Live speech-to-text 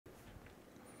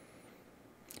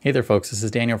Hey there folks, this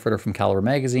is Daniel Fritter from Caliber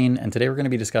Magazine, and today we're going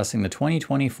to be discussing the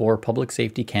 2024 Public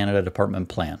Safety Canada Department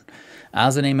Plan.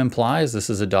 As the name implies, this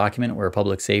is a document where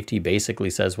public safety basically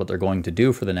says what they're going to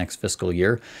do for the next fiscal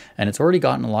year, and it's already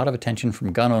gotten a lot of attention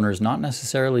from gun owners, not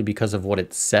necessarily because of what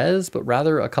it says, but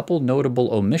rather a couple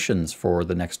notable omissions for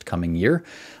the next coming year.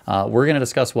 We're going to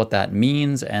discuss what that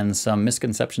means and some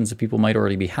misconceptions that people might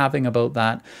already be having about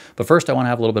that. But first, I want to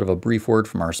have a little bit of a brief word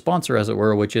from our sponsor, as it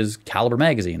were, which is Caliber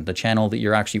Magazine. The channel that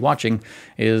you're actually watching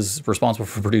is responsible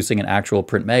for producing an actual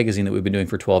print magazine that we've been doing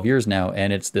for 12 years now,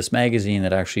 and it's this magazine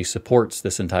that actually supports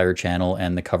this entire channel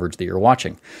and the coverage that you're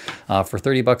watching. For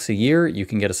 $30 a year, you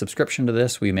can get a subscription to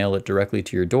this. We mail it directly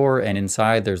to your door, and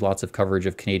inside there's lots of coverage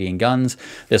of Canadian guns.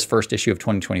 This first issue of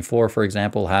 2024, for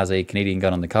example, has a Canadian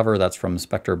gun on the cover. That's from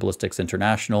Spectre Ballistics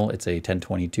International. It's a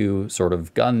 1022 sort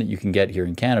of gun that you can get here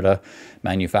in Canada,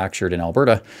 manufactured in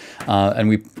Alberta. And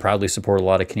we proudly support a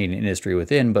lot of Canadian industry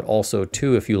within, but also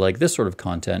too, if you like this sort of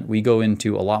content, we go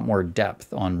into a lot more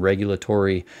depth on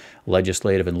regulatory,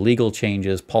 legislative and legal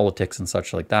changes, politics and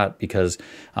such like that, because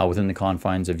within the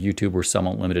confines of YouTube, we're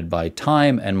somewhat limited by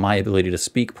time and my ability to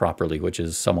speak properly, which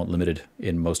is somewhat limited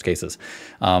in most cases.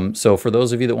 So for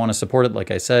those of you that want to support it, like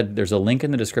I said, there's a link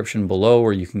in the description below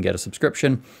where you can get a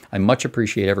subscription. I much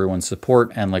appreciate everyone's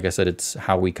support. And like I said, it's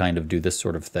how we kind of do this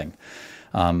sort of thing.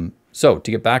 So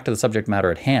to get back to the subject matter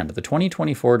at hand, the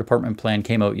 2024 department plan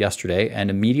came out yesterday and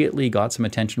immediately got some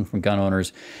attention from gun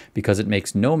owners because it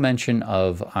makes no mention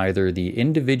of either the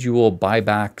individual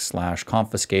buyback /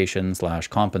 confiscation /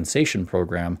 compensation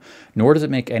program, nor does it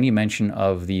make any mention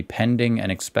of the pending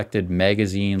and expected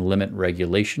magazine limit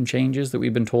regulation changes that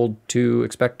we've been told to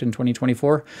expect in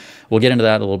 2024. We'll get into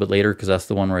that a little bit later because that's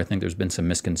the one where I think there's been some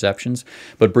misconceptions.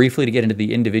 But briefly, to get into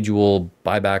the individual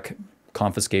buyback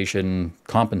confiscation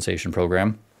compensation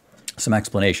program, some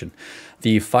explanation.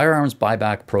 The firearms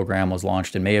buyback program was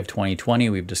launched in May of 2020.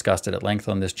 We've discussed it at length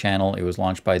on this channel. It was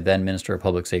launched by then Minister of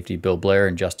Public Safety Bill Blair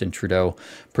and Justin Trudeau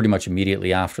pretty much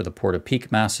immediately after the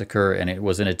Port-au-Prince massacre, and it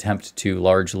was an attempt to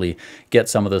largely get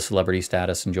some of the celebrity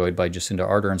status enjoyed by Jacinda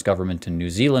Ardern's government in New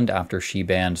Zealand after she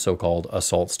banned so-called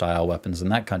assault-style weapons in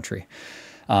that country.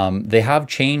 They have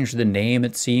changed the name,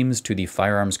 it seems, to the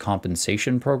Firearms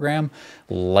Compensation Program,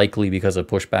 likely because of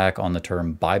pushback on the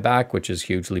term buyback, which is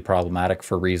hugely problematic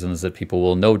for reasons that people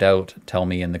will no doubt tell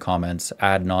me in the comments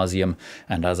ad nauseum.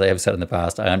 And as I have said in the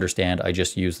past, I understand I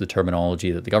just use the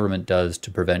terminology that the government does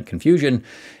to prevent confusion.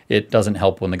 It doesn't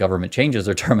help when the government changes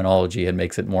their terminology and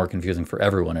makes it more confusing for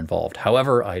everyone involved.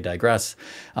 However, I digress.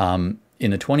 In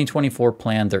the 2024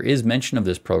 plan, there is mention of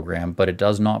this program, but it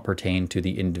does not pertain to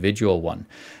the individual one.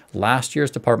 Last year's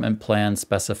department plan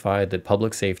specified that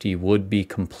public safety would be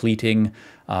completing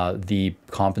the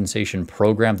compensation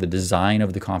program, the design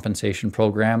of the compensation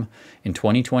program in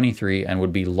 2023, and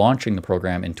would be launching the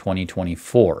program in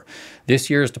 2024. This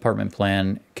year's department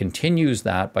plan continues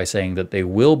that by saying that they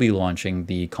will be launching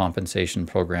the compensation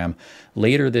program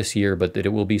later this year, but that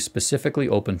it will be specifically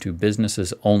open to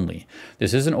businesses only.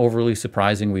 This isn't overly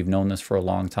surprising. We've known this for a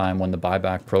long time. When the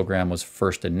buyback program was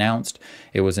first announced,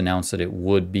 it was announced that it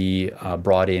would be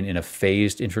brought in a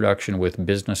phased introduction, with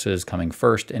businesses coming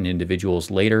first and individuals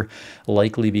later,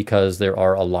 likely because there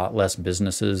are a lot less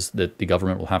businesses that the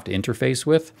government will have to interface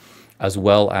with, as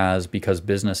well as because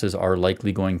businesses are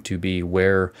likely going to be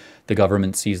where the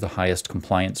government sees the highest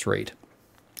compliance rate.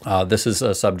 This is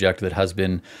a subject that has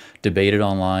been debated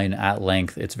online at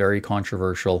length. It's very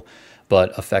controversial,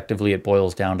 but effectively it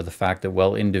boils down to the fact that,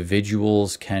 well,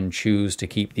 individuals can choose to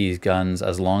keep these guns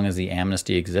as long as the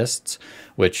amnesty exists,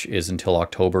 which is until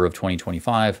October of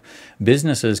 2025.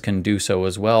 Businesses can do so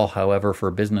as well. However, for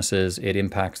businesses, it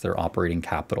impacts their operating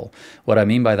capital. What I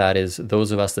mean by that is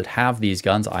those of us that have these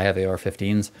guns, I have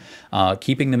AR-15s,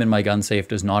 keeping them in my gun safe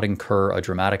does not incur a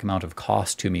dramatic amount of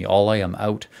cost to me. All I am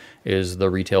out is the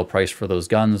retail price for those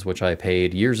guns, which I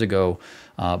paid years ago.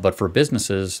 But for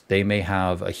businesses, they may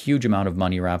have a huge amount of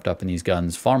money wrapped up in these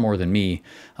guns, far more than me,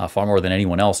 far more than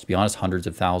anyone else, to be honest, hundreds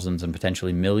of thousands and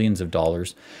potentially millions of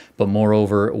dollars. But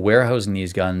moreover, warehousing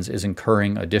these guns is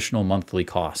incurring additional monthly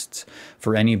costs.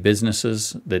 For any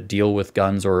businesses that deal with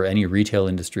guns or any retail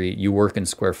industry, you work in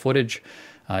square footage.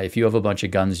 If you have a bunch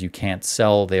of guns you can't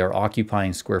sell, they are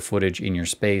occupying square footage in your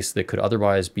space that could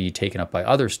otherwise be taken up by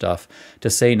other stuff, to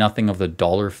say nothing of the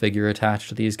dollar figure attached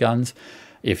to these guns.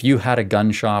 If you had a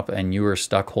gun shop and you were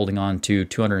stuck holding on to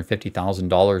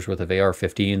 $250,000 worth of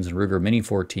AR-15s and Ruger Mini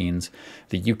 14s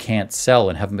that you can't sell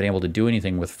and haven't been able to do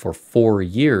anything with for 4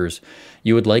 years,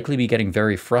 you would likely be getting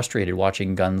very frustrated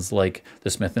watching guns like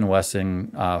the Smith &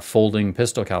 Wesson folding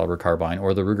pistol caliber carbine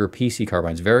or the Ruger PC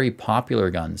carbines, very popular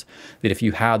guns that if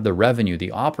you had the revenue, the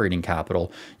operating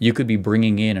capital, you could be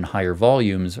bringing in higher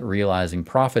volumes, realizing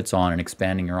profits on and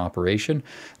expanding your operation.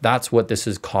 That's what this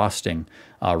is costing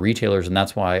retailers, and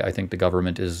that's why I think the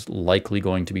government is likely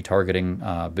going to be targeting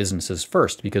businesses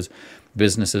first, because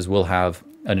businesses will have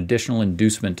an additional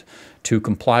inducement to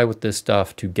comply with this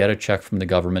stuff, to get a check from the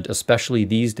government, especially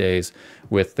these days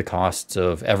with the costs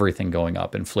of everything going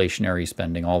up, inflationary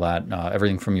spending, all that,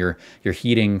 everything from your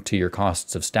heating to your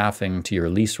costs of staffing to your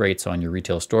lease rates on your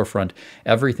retail storefront.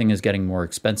 Everything is getting more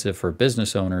expensive for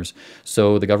business owners.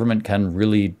 So the government can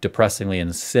really depressingly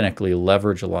and cynically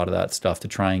leverage a lot of that stuff to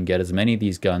try and get as many of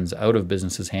these guns out of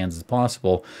businesses' hands as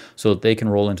possible so that they can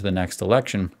roll into the next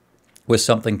election with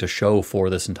something to show for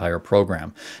this entire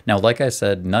program. Now, like I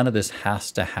said, none of this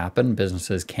has to happen.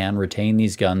 Businesses can retain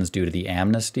these guns due to the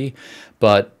amnesty,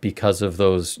 but because of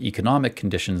those economic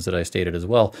conditions that I stated as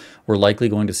well, we're likely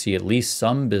going to see at least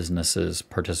some businesses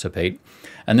participate.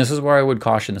 And this is where I would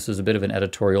caution, this is a bit of an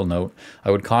editorial note,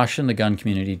 I would caution the gun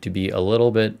community to be a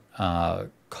little bit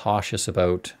cautious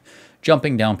about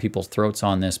jumping down people's throats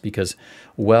on this, because,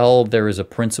 well, there is a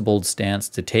principled stance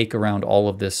to take around all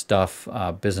of this stuff.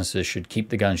 Businesses should keep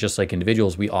the guns just like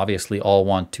individuals. We obviously all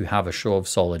want to have a show of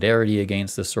solidarity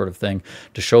against this sort of thing.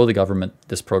 To show the government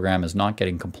this program is not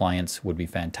getting compliance would be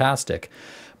fantastic.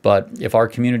 But if our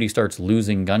community starts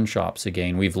losing gun shops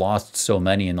again, we've lost so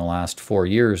many in the last 4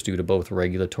 years due to both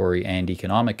regulatory and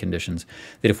economic conditions,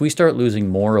 that if we start losing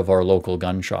more of our local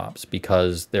gun shops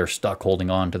because they're stuck holding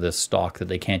on to this stock that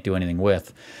they can't do anything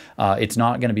with, it's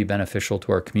not going to be beneficial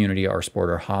to our community, our sport,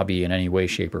 our hobby in any way,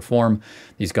 shape, or form.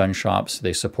 These gun shops,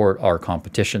 they support our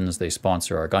competitions, they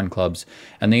sponsor our gun clubs,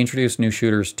 and they introduce new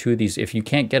shooters to these. If you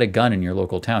can't get a gun in your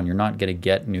local town, you're not going to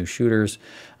get new shooters,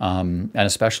 and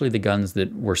especially the guns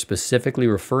that we're specifically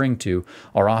referring to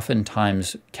are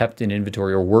oftentimes kept in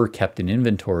inventory, or were kept in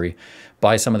inventory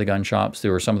by some of the gun shops that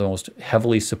were some of the most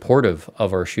heavily supportive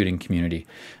of our shooting community.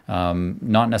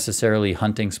 Not necessarily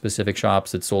hunting specific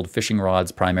shops that sold fishing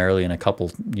rods primarily and a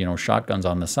couple, shotguns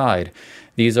on the side.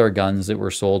 These are guns that were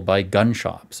sold by gun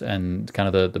shops and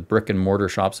kind of the brick and mortar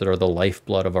shops that are the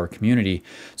lifeblood of our community.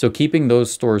 So keeping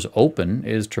those stores open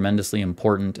is tremendously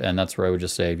important, and that's where I would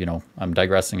just say, I'm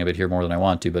digressing a bit here more than I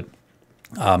want to, but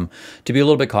to be a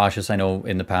little bit cautious. I know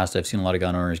in the past I've seen a lot of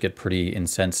gun owners get pretty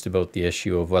incensed about the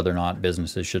issue of whether or not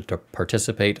businesses should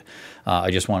participate.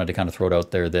 I just wanted to kind of throw it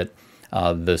out there that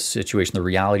the situation, the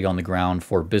reality on the ground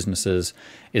for businesses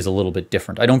is a little bit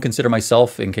different. I don't consider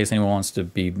myself, in case anyone wants to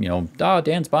be,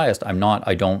 Dan's biased. I'm not.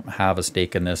 I don't have a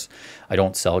stake in this. I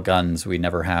don't sell guns. We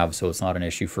never have, so it's not an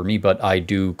issue for me. But I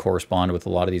do correspond with a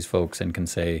lot of these folks and can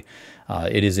say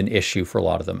it is an issue for a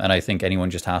lot of them. And I think anyone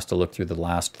just has to look through the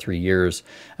last 3 years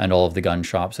and all of the gun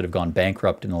shops that have gone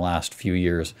bankrupt in the last few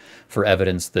years for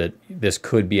evidence that this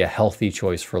could be a healthy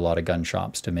choice for a lot of gun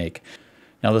shops to make.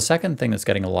 Now, the second thing that's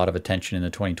getting a lot of attention in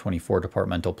the 2024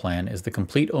 departmental plan is the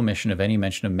complete omission of any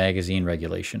mention of magazine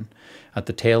regulation. At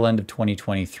the tail end of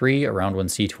 2023, around when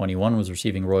C-21 was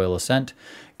receiving royal assent,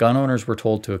 gun owners were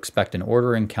told to expect an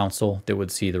order in council that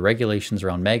would see the regulations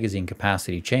around magazine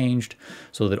capacity changed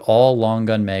so that all long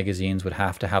gun magazines would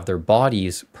have to have their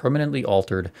bodies permanently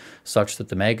altered such that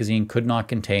the magazine could not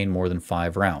contain more than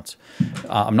 5 rounds.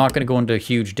 I'm not going to go into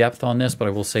huge depth on this, but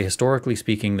I will say, historically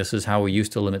speaking, this is how we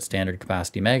used to limit standard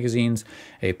capacity magazines.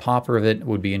 A popper of it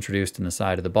would be introduced in the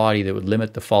side of the body that would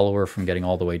limit the follower from getting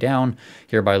all the way down,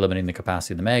 hereby limiting the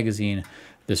capacity of the magazine.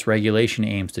 This regulation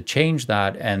aims to change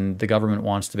that, and the government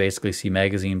wants to basically see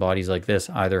magazine bodies like this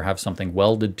either have something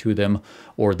welded to them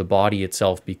or the body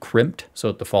itself be crimped so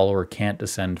that the follower can't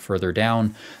descend further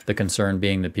down. The concern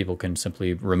being that people can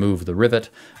simply remove the rivet.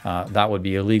 That would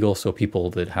be illegal, so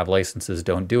people that have licenses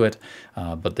don't do it.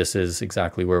 But this is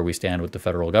exactly where we stand with the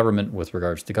federal government with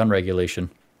regards to gun regulation.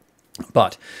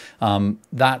 But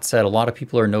that said, a lot of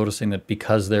people are noticing that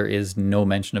because there is no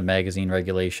mention of magazine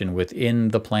regulation within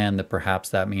the plan, that perhaps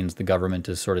that means the government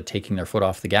is sort of taking their foot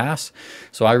off the gas.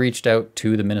 So I reached out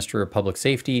to the Minister of Public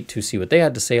Safety to see what they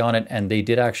had to say on it, and they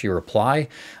did actually reply,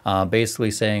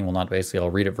 basically saying, well, not basically, I'll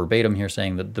read it verbatim here,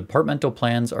 saying that departmental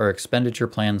plans are expenditure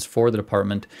plans for the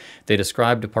department. They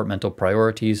describe departmental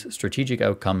priorities, strategic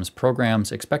outcomes,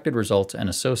 programs, expected results, and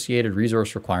associated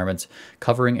resource requirements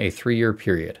covering a 3-year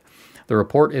period. The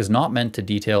report is not meant to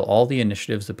detail all the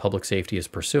initiatives that public safety is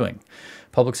pursuing.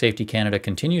 Public Safety Canada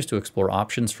continues to explore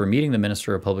options for meeting the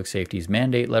Minister of Public Safety's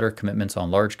mandate letter commitments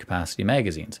on large capacity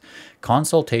magazines.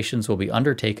 Consultations will be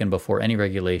undertaken before any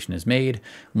regulation is made.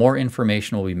 More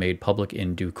information will be made public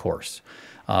in due course.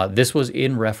 This was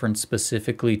in reference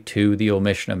specifically to the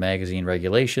omission of magazine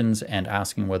regulations and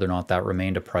asking whether or not that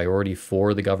remained a priority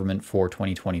for the government for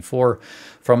 2024.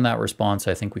 From that response,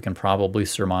 I think we can probably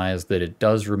surmise that it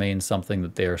does remain something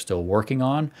that they are still working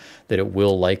on, that it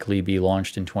will likely be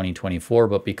launched in 2024,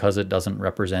 but because it doesn't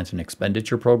represent an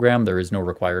expenditure program, there is no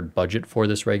required budget for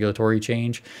this regulatory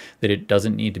change, that it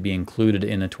doesn't need to be included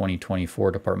in the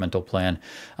 2024 departmental plan.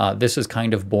 This is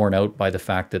kind of borne out by the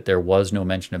fact that there was no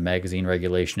mention of magazine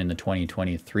regulation in the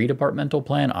 2023 departmental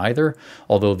plan either,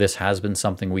 although this has been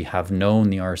something we have known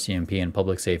the RCMP and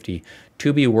public safety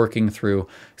to be working through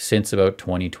since about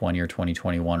 2020 or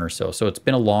 2021 or so. So it's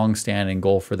been a long-standing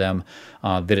goal for them.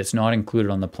 That it's not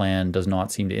included on the plan does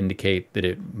not seem to indicate that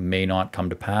it may not come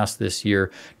to pass this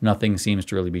year. Nothing seems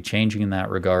to really be changing in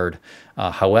that regard.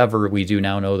 However, we do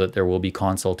now know that there will be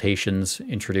consultations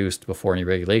introduced before any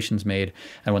regulations made.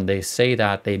 And when they say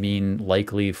that, they mean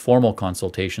likely formal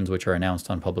consultations, which are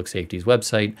announced on Public Safety's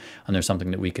website, and there's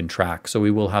something that we can track. So we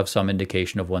will have some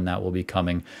indication of when that will be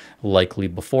coming, likely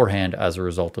beforehand as a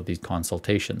result of these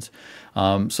consultations.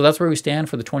 So that's where we stand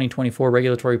for the 2024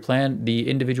 regulatory plan. The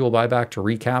individual buyback, to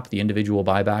recap, the individual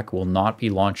buyback will not be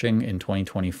launching in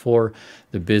 2024.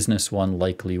 The business one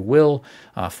likely will,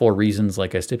 for reasons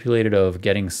like I stipulated of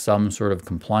getting some sort of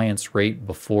compliance rate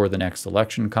before the next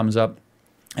election comes up.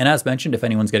 And as mentioned, if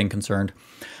anyone's getting concerned,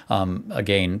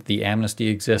 again, the amnesty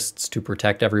exists to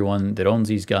protect everyone that owns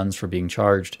these guns from being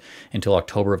charged until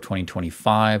October of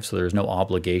 2025. So there's no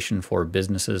obligation for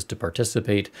businesses to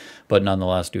participate, but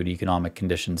nonetheless, due to economic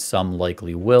conditions, some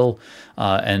likely will.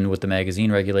 And with the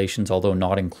magazine regulations, although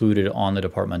not included on the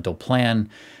departmental plan,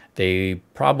 they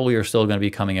probably are still going to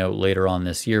be coming out later on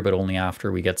this year, but only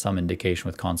after we get some indication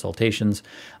with consultations.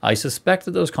 I suspect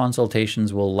that those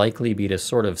consultations will likely be to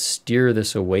sort of steer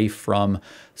this away from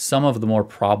some of the more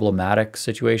problematic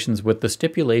situations, with the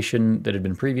stipulation that had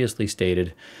been previously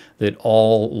stated that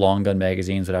all long gun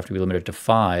magazines would have to be limited to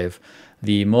 5.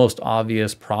 The most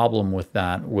obvious problem with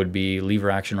that would be lever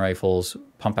action rifles,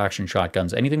 pump action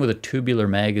shotguns, anything with a tubular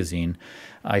magazine.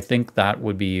 I think that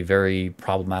would be very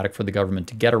problematic for the government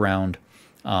to get around.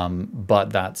 But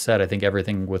that said, I think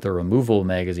everything with a removable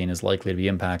magazine is likely to be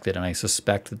impacted, and I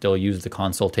suspect that they'll use the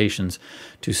consultations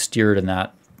to steer it in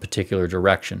that particular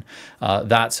direction.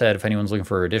 That said, if anyone's looking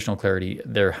for additional clarity,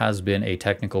 there has been a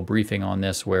technical briefing on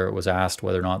this where it was asked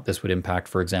whether or not this would impact,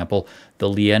 for example, the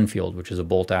Lee Enfield, which is a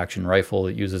bolt-action rifle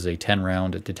that uses a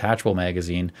 10-round detachable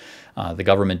magazine. The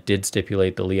government did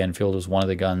stipulate the Lee Enfield was one of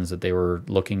the guns that they were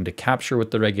looking to capture with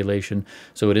the regulation,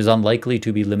 so it is unlikely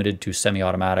to be limited to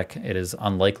semi-automatic. It is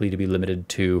unlikely to be limited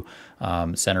to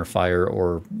center fire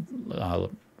or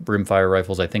brimfire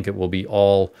rifles. I think it will be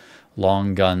all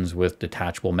long guns with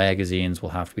detachable magazines will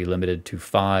have to be limited to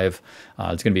 5.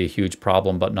 It's going to be a huge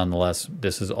problem, but nonetheless,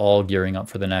 this is all gearing up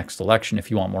for the next election.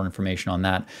 If you want more information on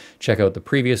that, check out the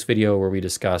previous video where we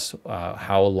discuss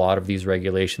how a lot of these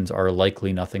regulations are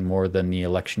likely nothing more than the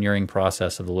electioneering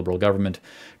process of the Liberal government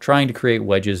trying to create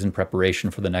wedges in preparation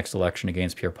for the next election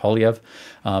against Pierre Poilievre.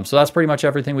 So that's pretty much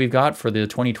everything we've got for the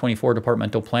 2024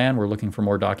 departmental plan. We're looking for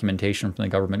more documentation from the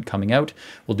government coming out.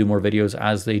 We'll do more videos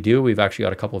as they do. We've actually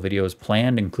got a couple of videos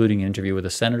planned, including an interview with a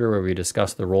senator where we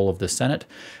discuss the role of the Senate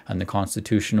and the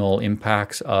constitutional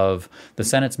impacts of the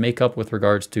Senate's makeup with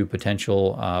regards to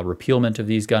potential repealment of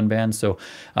these gun bans. So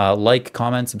like,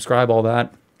 comment, subscribe, all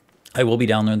that. I will be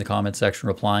down there in the comment section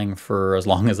replying for as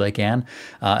long as I can.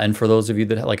 And for those of you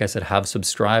that, like I said, have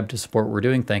subscribed to support what we're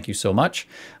doing, thank you so much.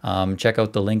 Check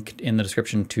out the link in the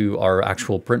description to our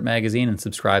actual print magazine and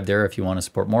subscribe there if you want to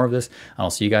support more of this. And I'll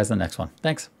see you guys in the next one.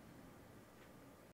 Thanks.